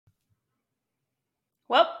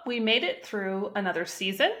Well, we made it through another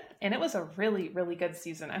season, and it was a really, really good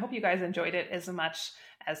season. I hope you guys enjoyed it as much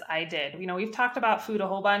as I did. We've talked about food a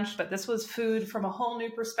whole bunch, but this was food from a whole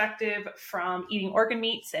new perspective, from eating organ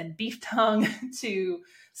meats and beef tongue to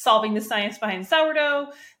solving the science behind sourdough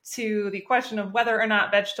to the question of whether or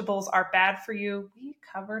not vegetables are bad for you. We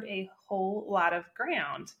covered a whole lot of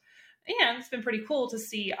ground. And it's been pretty cool to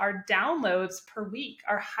see our downloads per week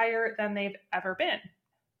are higher than they've ever been.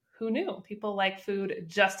 Who knew? People like food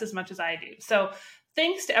just as much as I do. So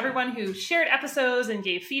thanks to everyone who shared episodes and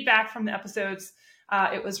gave feedback from the episodes.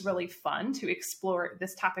 It was really fun to explore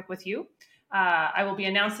this topic with you. I will be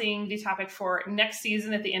announcing the topic for next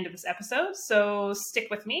season at the end of this episode, so stick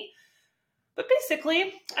with me. But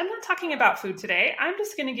basically, I'm not talking about food today. I'm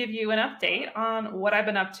just going to give you an update on what I've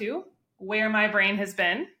been up to, where my brain has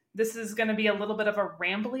been. This is going to be a little bit of a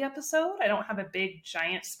rambly episode. I don't have a big,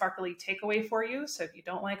 giant, sparkly takeaway for you. So if you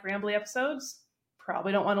don't like rambly episodes,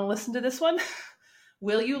 probably don't want to listen to this one.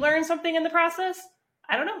 Will you learn something in the process?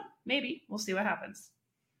 I don't know. Maybe. We'll see what happens.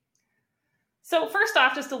 So first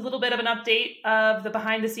off, just a little bit of an update of the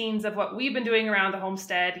behind the scenes of what we've been doing around the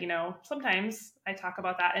homestead. Sometimes I talk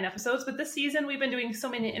about that in episodes, but this season we've been doing so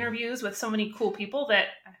many interviews with so many cool people that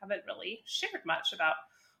I haven't really shared much about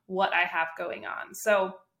what I have going on.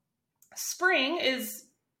 So spring is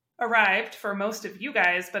arrived for most of you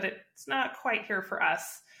guys, but it's not quite here for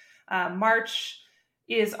us. March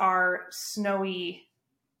is our snowy,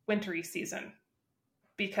 wintry season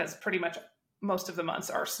because pretty much most of the months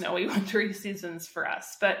are snowy, wintry seasons for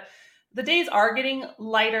us. But the days are getting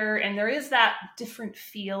lighter and there is that different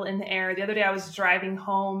feel in the air. The other day I was driving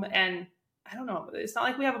home and I don't know, it's not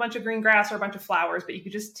like we have a bunch of green grass or a bunch of flowers, but you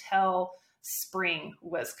could just tell spring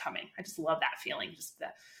was coming. I just love that feeling. Just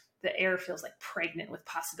the air feels like pregnant with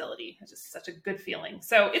possibility. It's just such a good feeling.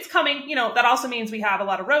 So it's coming. That also means we have a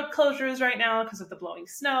lot of road closures right now because of the blowing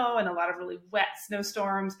snow and a lot of really wet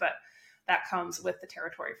snowstorms, but that comes with the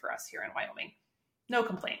territory for us here in Wyoming. No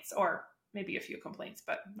complaints, or maybe a few complaints,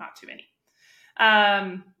 but not too many.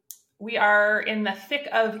 We are in the thick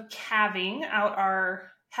of calving out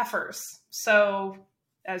our heifers. So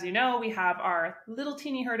as you know, we have our little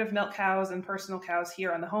teeny herd of milk cows and personal cows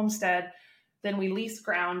here on the homestead. Then we lease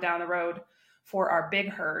ground down the road for our big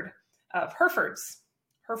herd of Hereford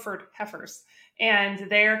heifers, and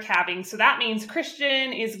they're calving. So that means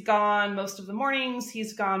Christian is gone most of the mornings.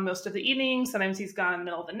 He's gone most of the evenings. Sometimes he's gone in the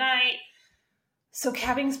middle of the night. So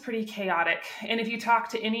calving's pretty chaotic. And if you talk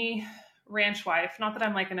to any ranch wife, not that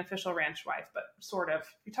I'm like an official ranch wife, but sort of,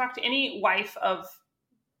 if you talk to any wife of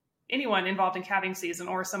anyone involved in calving season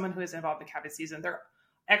or someone who is involved in calving season, they're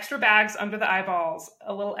extra bags under the eyeballs,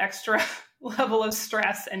 a little extra level of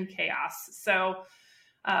stress and chaos. So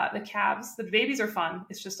the calves, the babies are fun.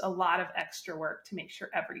 It's just a lot of extra work to make sure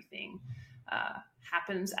everything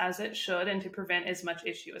happens as it should and to prevent as much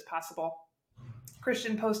issue as possible.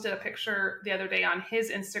 Christian posted a picture the other day on his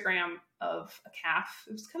Instagram of a calf.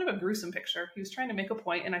 It was kind of a gruesome picture. He was trying to make a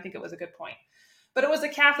point, and I think it was a good point. But it was a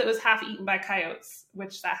calf that was half eaten by coyotes,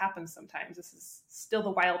 which that happens sometimes. This is still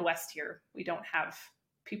the Wild West here. We don't have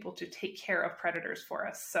people to take care of predators for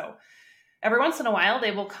us. So every once in a while,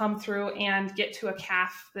 they will come through and get to a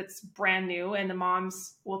calf that's brand new, and the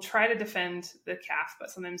moms will try to defend the calf,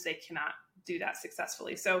 but sometimes they cannot do that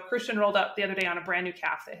successfully. So Christian rolled up the other day on a brand new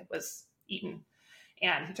calf that was eaten,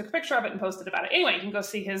 and he took a picture of it and posted about it. Anyway, you can go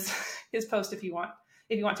see his post if you want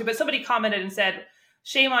to. But somebody commented and said,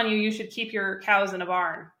 "Shame on you! You should keep your cows in a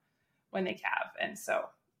barn when they calve." And so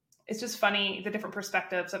it's just funny the different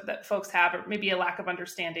perspectives that folks have, or maybe a lack of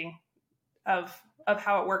understanding of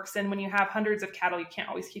how it works. And when you have hundreds of cattle, you can't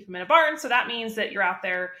always keep them in a barn. So that means that you're out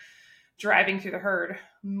there driving through the herd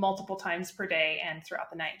multiple times per day and throughout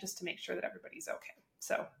the night just to make sure that everybody's okay.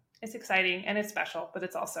 So it's exciting and it's special, but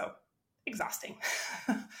it's also exhausting.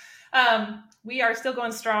 We are still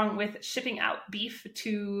going strong with shipping out beef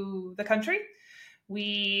to the country.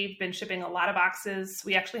 We've been shipping a lot of boxes.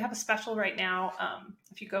 We actually have a special right now.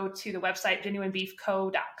 If you go to the website,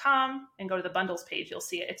 genuinebeefco.com, and go to the bundles page, you'll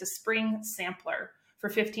see it. It's a spring sampler for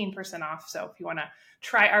 15% off. So if you want to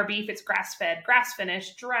try our beef, it's grass-fed,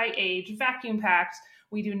 grass-finished, dry-aged, vacuum-packed.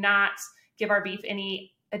 We do not give our beef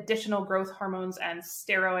any additional growth hormones and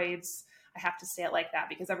steroids. I have to say it like that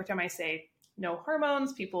because every time I say no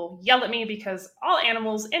hormones, people yell at me because all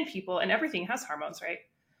animals and people and everything has hormones, right?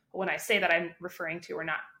 But when I say that, I'm referring to we're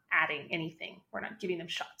not adding anything. We're not giving them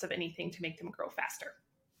shots of anything to make them grow faster.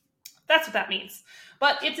 That's what that means.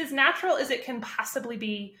 But it's as natural as it can possibly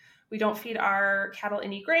be. We don't feed our cattle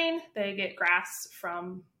any grain. They get grass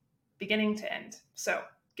from beginning to end. So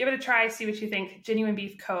give it a try. See what you think.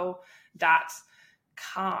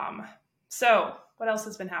 genuinebeefco.com. So what else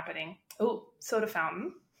has been happening? Oh, Soda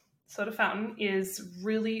Fountain. Soda Fountain is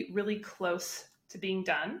really, really close to being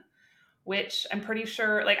done, which I'm pretty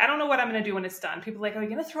sure, like, I don't know what I'm going to do when it's done. People are like, are you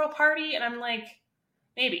going to throw a party? And I'm like,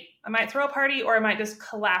 maybe. I might throw a party or I might just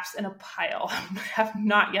collapse in a pile. I have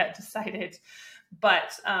not yet decided.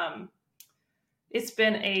 But it's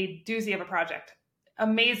been a doozy of a project.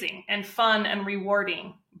 Amazing and fun and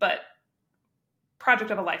rewarding, but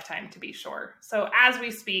project of a lifetime to be sure. So as we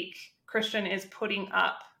speak, Christian is putting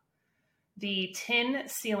up the tin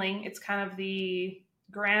ceiling. It's kind of the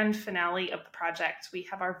grand finale of the project. We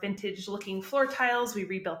have our vintage looking floor tiles. We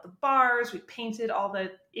rebuilt the bars. We painted all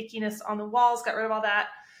the ickiness on the walls, got rid of all that.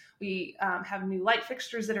 We have new light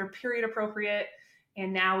fixtures that are period appropriate.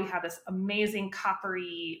 And now we have this amazing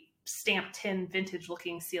coppery stamped tin vintage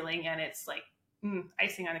looking ceiling. And it's like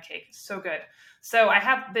icing on a cake. It's so good. So I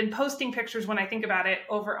have been posting pictures when I think about it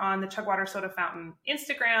over on the Chugwater Soda Fountain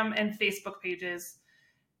Instagram and Facebook pages.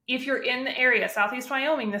 If you're in the area, Southeast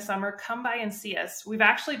Wyoming this summer, come by and see us. We've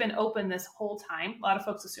actually been open this whole time. A lot of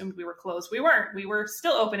folks assumed we were closed. We weren't. We were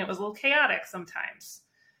still open. It was a little chaotic sometimes.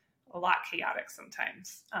 A lot chaotic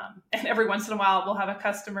sometimes. And every once in a while, we'll have a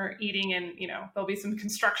customer eating and, there'll be some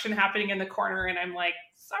construction happening in the corner. And I'm like,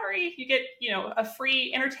 sorry, you get, a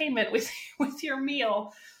free entertainment with your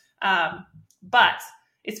meal. But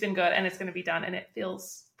it's been good and it's going to be done. And it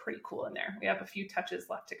feels pretty cool in there. We have a few touches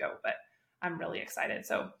left to go, but I'm really excited.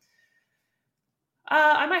 So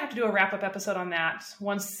I might have to do a wrap-up episode on that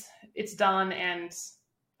once it's done and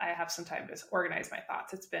I have some time to organize my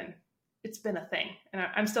thoughts. It's been a thing. And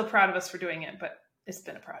I'm still proud of us for doing it, but it's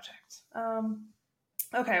been a project.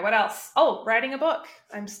 Okay, what else? Oh, writing a book.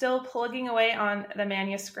 I'm still plugging away on the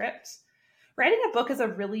manuscript. Writing a book is a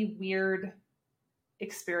really weird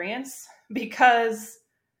experience because,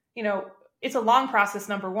 it's a long process,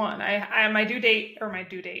 number one. My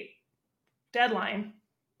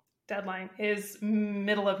deadline is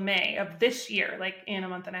middle of May of this year, like in a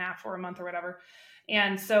month and a half or a month or whatever.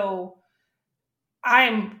 And so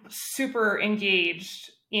I'm super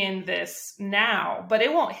engaged in this now, but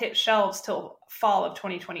it won't hit shelves till fall of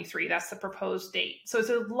 2023. That's the proposed date. So it's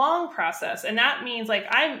a long process. And that means like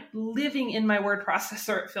I'm living in my word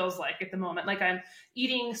processor, it feels like at the moment. Like I'm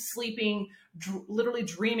eating, sleeping, literally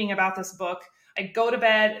dreaming about this book. I go to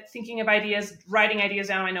bed thinking of ideas, writing ideas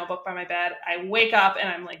down in my notebook by my bed. I wake up and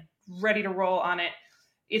I'm like ready to roll on it.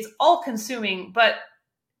 It's all consuming, but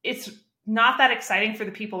it's not that exciting for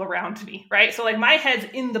the people around me, right? So like my head's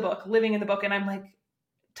in the book, living in the book, and I'm like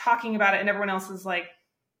talking about it and everyone else is like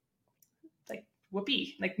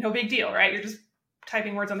whoopee, like no big deal, right? You're just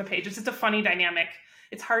typing words on the page. It's just a funny dynamic.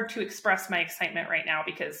 It's hard to express my excitement right now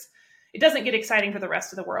because it doesn't get exciting for the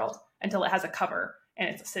rest of the world until it has a cover and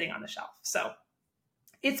it's sitting on the shelf. So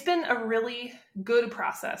it's been a really good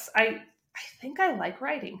process. I think I like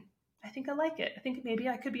writing. I think I like it. I think maybe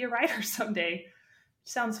I could be a writer someday.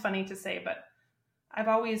 Sounds funny to say, but I've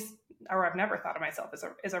never thought of myself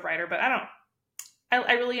as a writer, but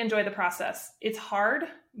I really enjoy the process. It's hard,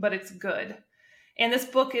 but it's good. And this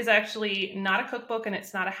book is actually not a cookbook and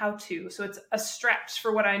it's not a how-to. So it's a stretch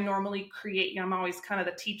for what I normally create. I'm always kind of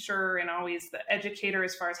the teacher and always the educator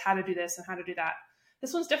as far as how to do this and how to do that.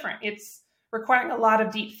 This one's different. It's requiring a lot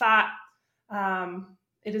of deep thought.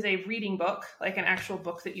 It is a reading book, like an actual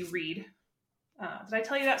book that you read. Did I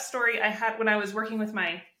tell you that story I had when I was working with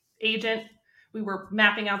my agent? We were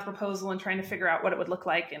mapping out the proposal and trying to figure out what it would look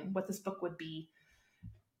like and what this book would be.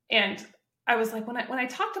 And I was like, when I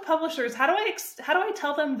talk to publishers, how do I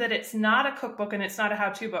tell them that it's not a cookbook and it's not a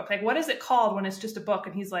how-to book? Like, what is it called when it's just a book?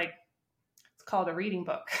 And he's like, it's called a reading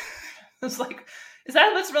book. I was like, is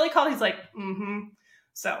that what it's really called? He's like, mm-hmm.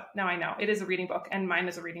 So now I know it is a reading book and mine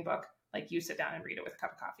is a reading book. Like you sit down and read it with a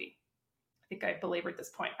cup of coffee. I think I belabored this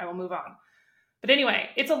point. I will move on. But anyway,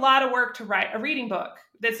 it's a lot of work to write a reading book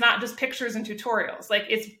that's not just pictures and tutorials. Like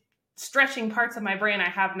it's stretching parts of my brain I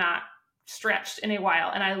have not stretched in a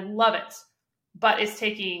while. And I love it, but it's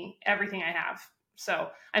taking everything I have. So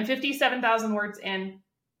I'm 57,000 words in,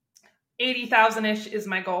 80,000-ish is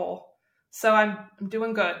my goal. So I'm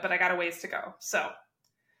doing good, but I got a ways to go. So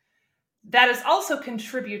that has also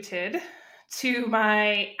contributed to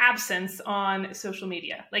my absence on social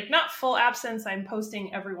media. Like not full absence. I'm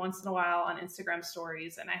posting every once in a while on Instagram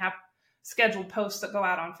stories and I have scheduled posts that go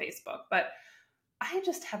out on Facebook, but I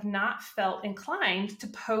just have not felt inclined to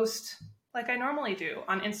post like I normally do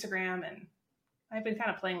on Instagram. And I've been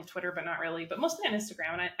kind of playing with Twitter, but not really, but mostly on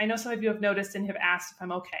Instagram. And I know some of you have noticed and have asked if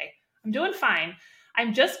I'm okay. I'm doing fine.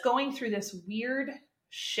 I'm just going through this weird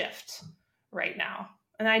shift right now.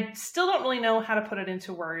 And I still don't really know how to put it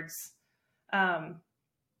into words.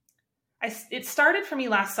 it started for me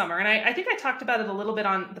last summer. And I think I talked about it a little bit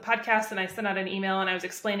on the podcast, and I sent out an email and I was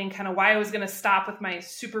explaining kind of why I was going to stop with my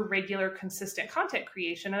super regular, consistent content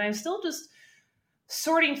creation. And I'm still just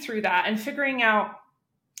sorting through that and figuring out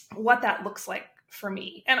what that looks like for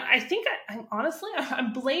me. And I think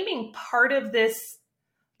I'm blaming part of this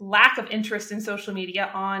lack of interest in social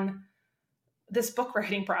media on this book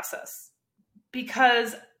writing process,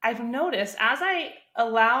 because I've noticed as I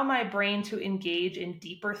allow my brain to engage in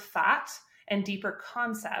deeper thought and deeper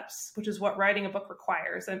concepts, which is what writing a book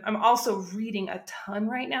requires. And I'm also reading a ton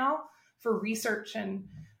right now for research and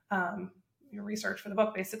research for the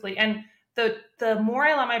book, basically. And the more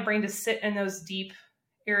I allow my brain to sit in those deep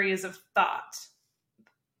areas of thought,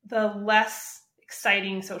 the less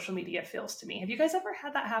exciting social media feels to me. Have you guys ever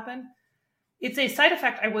had that happen? It's a side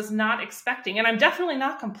effect I was not expecting, and I'm definitely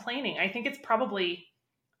not complaining. I think it's probably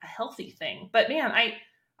a healthy thing. But man,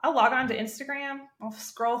 I'll log on to Instagram, I'll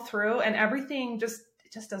scroll through, and everything just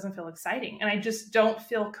doesn't feel exciting. And I just don't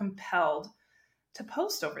feel compelled to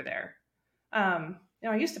post over there. I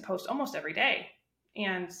used to post almost every day,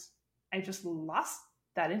 and I just lost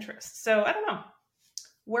that interest. So I don't know.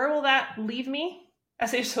 Where will that leave me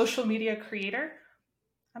as a social media creator?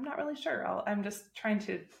 I'm not really sure. I'm just trying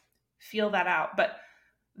to feel that out. But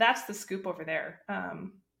that's the scoop over there.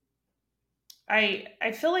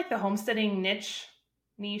 I feel like the homesteading niche,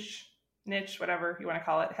 whatever you want to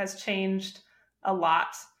call it, has changed a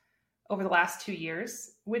lot over the last 2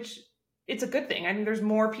 years, which it's a good thing. I mean, there's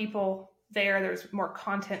more people there, there's more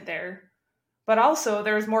content there, but also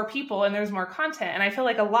there's more people and there's more content. And I feel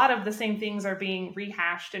like a lot of the same things are being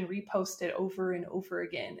rehashed and reposted over and over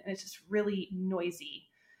again. And it's just really noisy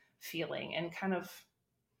feeling and kind of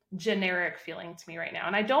generic feeling to me right now.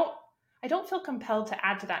 And I don't feel compelled to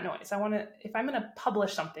add to that noise. If I'm going to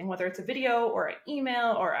publish something, whether it's a video or an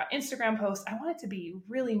email or an Instagram post, I want it to be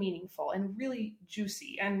really meaningful and really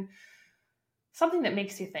juicy and something that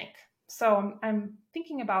makes you think. So I'm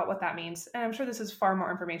thinking about what that means. And I'm sure this is far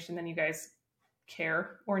more information than you guys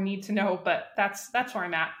care or need to know, but that's where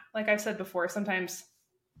I'm at. Like I've said before, sometimes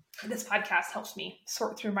this podcast helps me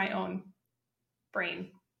sort through my own brain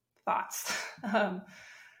thoughts.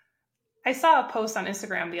 I saw a post on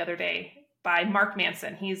Instagram the other day by Mark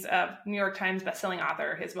Manson. He's a New York Times bestselling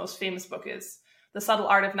author. His most famous book is The Subtle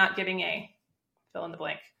Art of Not Giving a fill in the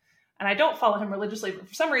blank. And I don't follow him religiously, but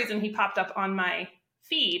for some reason he popped up on my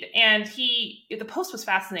feed, and the post was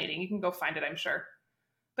fascinating. You can go find it, I'm sure.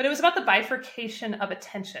 But it was about the bifurcation of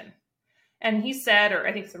attention. And he said, or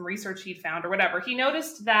I think some research he'd found or whatever, he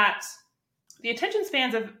noticed that the attention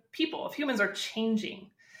spans of humans are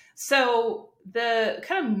changing. So the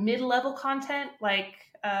kind of mid-level content, like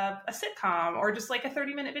a sitcom or just like a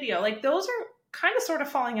 30-minute video, like those are kind of sort of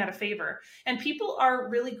falling out of favor. And people are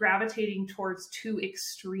really gravitating towards two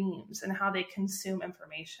extremes in how they consume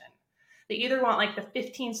information. They either want like the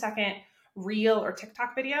 15-second reel or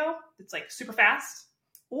TikTok video that's like super fast,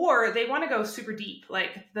 or they want to go super deep,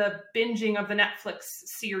 like the binging of the Netflix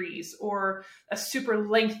series or a super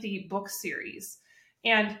lengthy book series.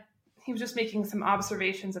 And he was just making some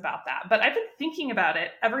observations about that. But I've been thinking about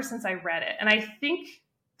it ever since I read it. And I think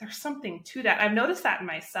there's something to that. I've noticed that in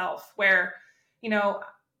myself where,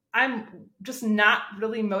 I'm just not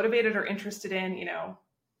really motivated or interested in,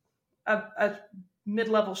 a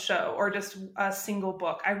mid-level show or just a single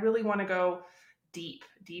book. I really want to go deep,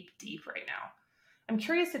 deep, deep right now. I'm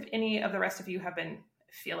curious if any of the rest of you have been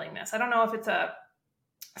feeling this. I don't know if it's a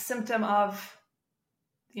symptom of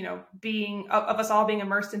being of us all being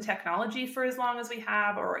immersed in technology for as long as we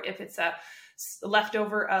have, or if it's a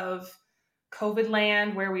leftover of COVID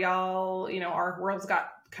land where we all, our worlds got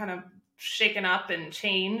kind of shaken up and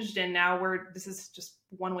changed. And now this is just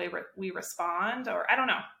one way we respond, or I don't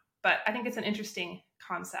know, but I think it's an interesting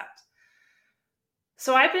concept.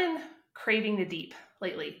 So I've been craving the deep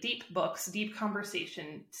lately, deep books, deep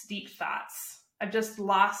conversations, deep thoughts. I've just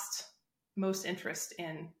lost most interest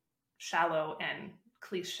in shallow and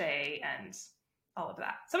cliche and all of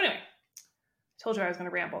that. So anyway, told you I was going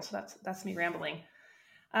to ramble. So that's me rambling.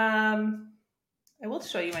 I will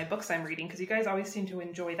show you my books I'm reading because you guys always seem to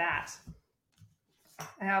enjoy that.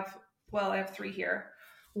 I have 3 here.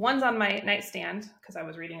 One's on my nightstand because I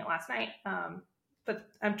was reading it last night. But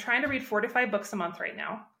I'm trying to read 4 to 5 books a month right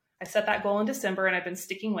now. I set that goal in December and I've been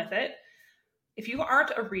sticking with it. If you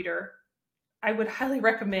aren't a reader, I would highly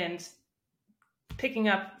recommend picking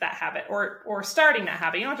up that habit or starting that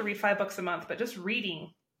habit. You don't have to read 5 books a month, but just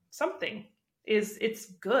reading something it's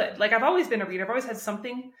good. Like I've always been a reader. I've always had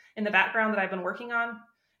something in the background that I've been working on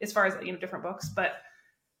as far as, different books, but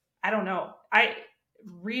I don't know.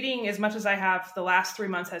 reading as much as I have the last 3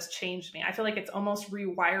 months has changed me. I feel like it's almost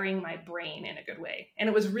rewiring my brain in a good way. And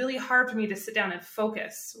it was really hard for me to sit down and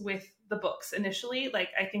focus with the books initially. Like,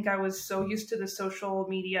 I think I was so used to the social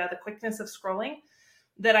media, the quickness of scrolling,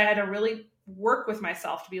 that I had to really work with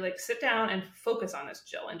myself to be like, sit down and focus on this,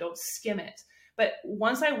 Jill, and don't skim it. But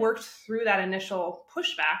once I worked through that initial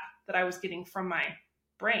pushback that I was getting from my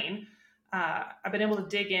brain, I've been able to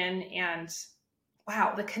dig in, and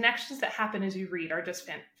wow, the connections that happen as you read are just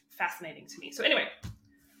fascinating to me. So anyway,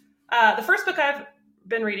 the first book I've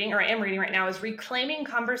been reading, or I am reading right now, is Reclaiming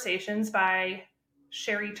Conversations by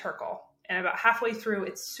Sherry Turkle. And about halfway through,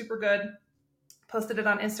 it's super good. Posted it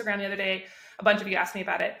on Instagram the other day. A bunch of you asked me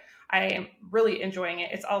about it. I am really enjoying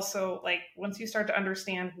it. It's also like, once you start to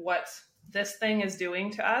understand what this thing is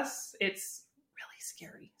doing to us, it's really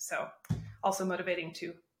scary. So also motivating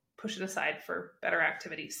to push it aside for better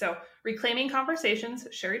activity. So Reclaiming Conversations,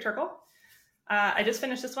 Sherry Turkle. I just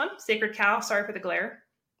finished this one, Sacred Cow, Sorry for the Glare,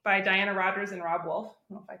 by Diana Rogers and Rob Wolf.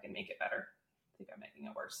 I don't know if I can make it better. I think I'm making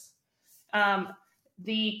it worse.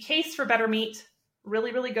 The Case for Better Meat,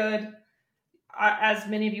 really, really good. As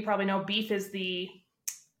many of you probably know, beef is the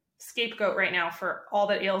scapegoat right now for all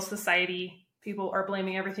that ails society. People are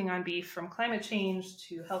blaming everything on beef, from climate change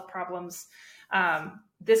to health problems.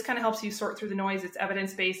 This kind of helps you sort through the noise. It's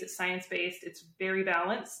evidence-based, it's science-based, it's very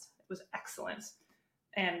balanced. It was excellent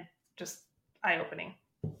and just eye-opening.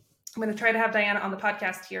 I'm going to try to have Diana on the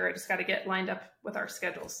podcast here. I just got to get lined up with our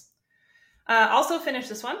schedules. Also finished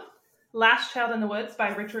this one, Last Child in the Woods by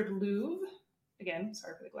Richard Louv. Again,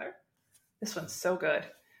 sorry for the glare. This one's so good.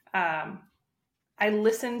 I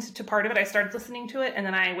listened to part of it. I started listening to it, and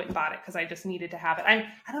then I went and bought it because I just needed to have it. I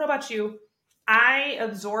don't know about you. I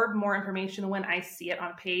absorb more information when I see it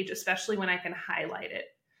on a page, especially when I can highlight it.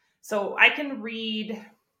 So I can read,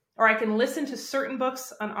 or I can listen to certain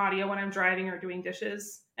books on audio when I'm driving or doing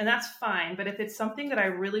dishes, and that's fine. But if it's something that I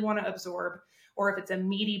really want to absorb, or if it's a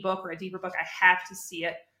meaty book or a deeper book, I have to see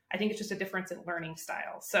it. I think it's just a difference in learning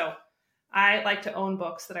style. So I like to own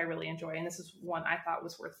books that I really enjoy, and this is one I thought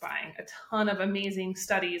was worth buying. A ton of amazing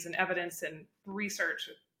studies and evidence and research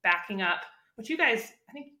backing up, which you guys,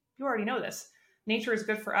 I think you already know this. Nature is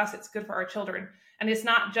good for us. It's good for our children. And it's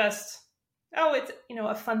not just, oh, it's,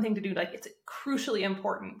 a fun thing to do. Like, it's crucially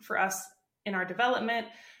important for us in our development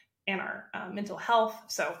and our mental health.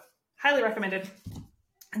 So highly recommended.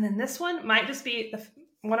 And then this one might just be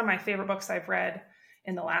one of my favorite books I've read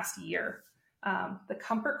in the last year. The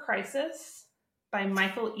Comfort Crisis by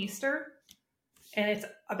Michael Easter. And it's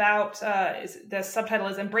about, the subtitle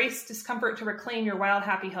is Embrace Discomfort to Reclaim Your Wild,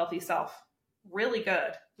 Happy, Healthy Self. Really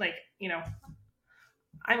good. Like,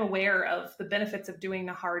 I'm aware of the benefits of doing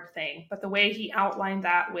the hard thing, but the way he outlined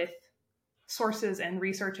that with sources and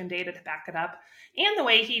research and data to back it up, and the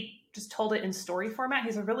way he just told it in story format,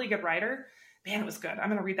 he's a really good writer. Man, it was good. I'm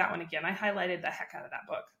going to read that one again. I highlighted the heck out of that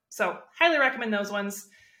book. So highly recommend those ones.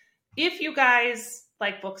 If you guys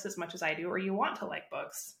like books as much as I do, or you want to like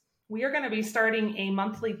books, we are going to be starting a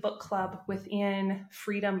monthly book club within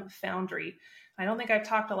Freedom Foundry. I don't think I've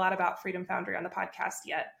talked a lot about Freedom Foundry on the podcast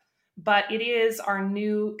yet, but it is our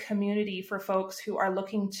new community for folks who are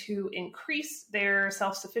looking to increase their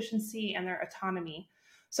self-sufficiency and their autonomy.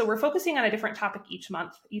 So we're focusing on a different topic each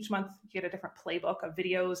month. Each month you get a different playbook of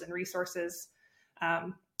videos and resources.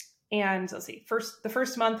 And let's see, the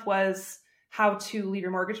first month was how to leave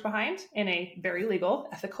your mortgage behind in a very legal,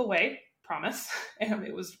 ethical way, promise. And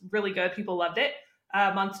it was really good. People loved it.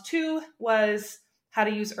 Month 2 was how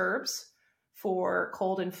to use herbs for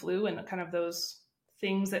cold and flu and kind of those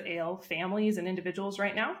things that ail families and individuals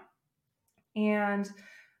right now. And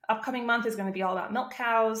upcoming month is going to be all about milk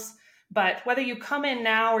cows. But whether you come in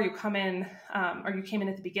now or you come in, or you came in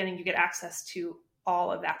at the beginning, you get access to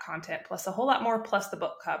all of that content, plus a whole lot more, plus the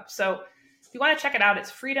book club. So if you want to check it out,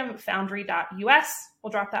 it's freedomfoundry.us.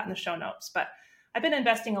 We'll drop that in the show notes. But I've been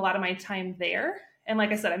investing a lot of my time there. And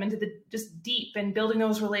like I said, I'm into the just deep and building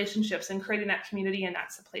those relationships and creating that community. And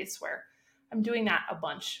that's a place where I'm doing that a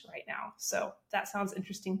bunch right now. So if that sounds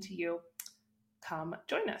interesting to you, come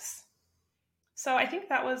join us. So I think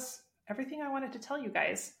that was everything I wanted to tell you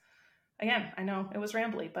guys. Again, I know it was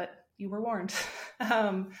rambly, but you were warned.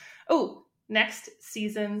 Next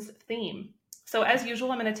season's theme. So as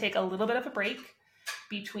usual, I'm going to take a little bit of a break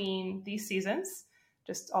between these seasons,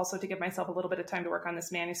 just also to give myself a little bit of time to work on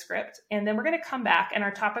this manuscript. And then we're going to come back and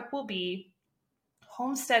our topic will be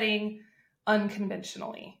homesteading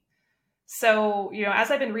unconventionally. So,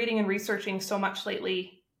 as I've been reading and researching so much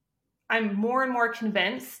lately, I'm more and more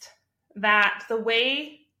convinced that the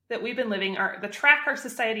way that we've been living, the track our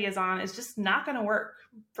society is on, is just not going to work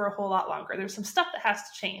for a whole lot longer. There's some stuff that has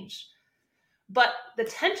to change. But the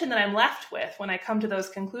tension that I'm left with when I come to those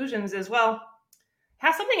conclusions is, well,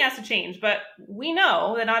 something has to change, but we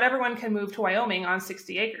know that not everyone can move to Wyoming on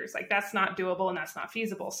 60 acres. Like, that's not doable and that's not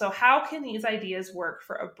feasible. So how can these ideas work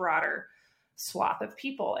for a broader swath of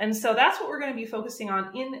people? And so that's what we're going to be focusing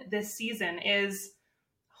on in this season is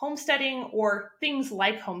homesteading, or things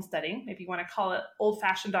like homesteading. Maybe you want to call it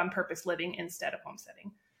old-fashioned on purpose living instead of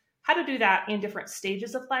homesteading. How to do that in different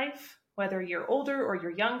stages of life, whether you're older or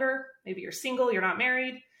you're younger, maybe you're single, you're not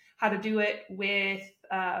married, how to do it with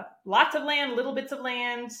lots of land, little bits of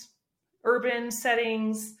land, urban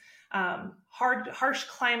settings, harsh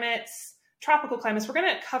climates, tropical climates. We're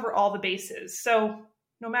going to cover all the bases. So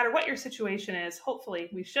no matter what your situation is, hopefully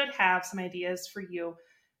we should have some ideas for you.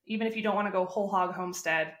 Even if you don't want to go whole hog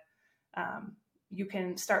homestead, you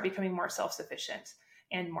can start becoming more self-sufficient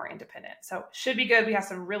and more independent. So should be good. We have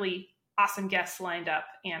some really awesome guests lined up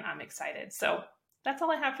and I'm excited. So that's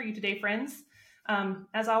all I have for you today, friends.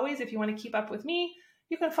 As always, if you want to keep up with me,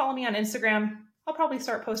 you can follow me on Instagram. I'll probably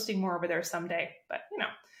start posting more over there someday, but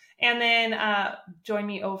and then join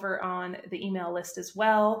me over on the email list as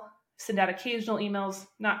well. Send out occasional emails,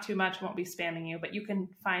 not too much, won't be spamming you, but you can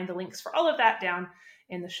find the links for all of that down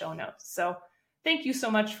in the show notes. So thank you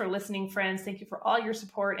so much for listening, friends. Thank you for all your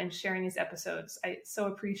support and sharing these episodes. I so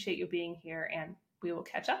appreciate you being here, and we will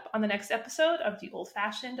catch up on the next episode of the Old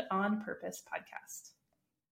Fashioned on Purpose podcast.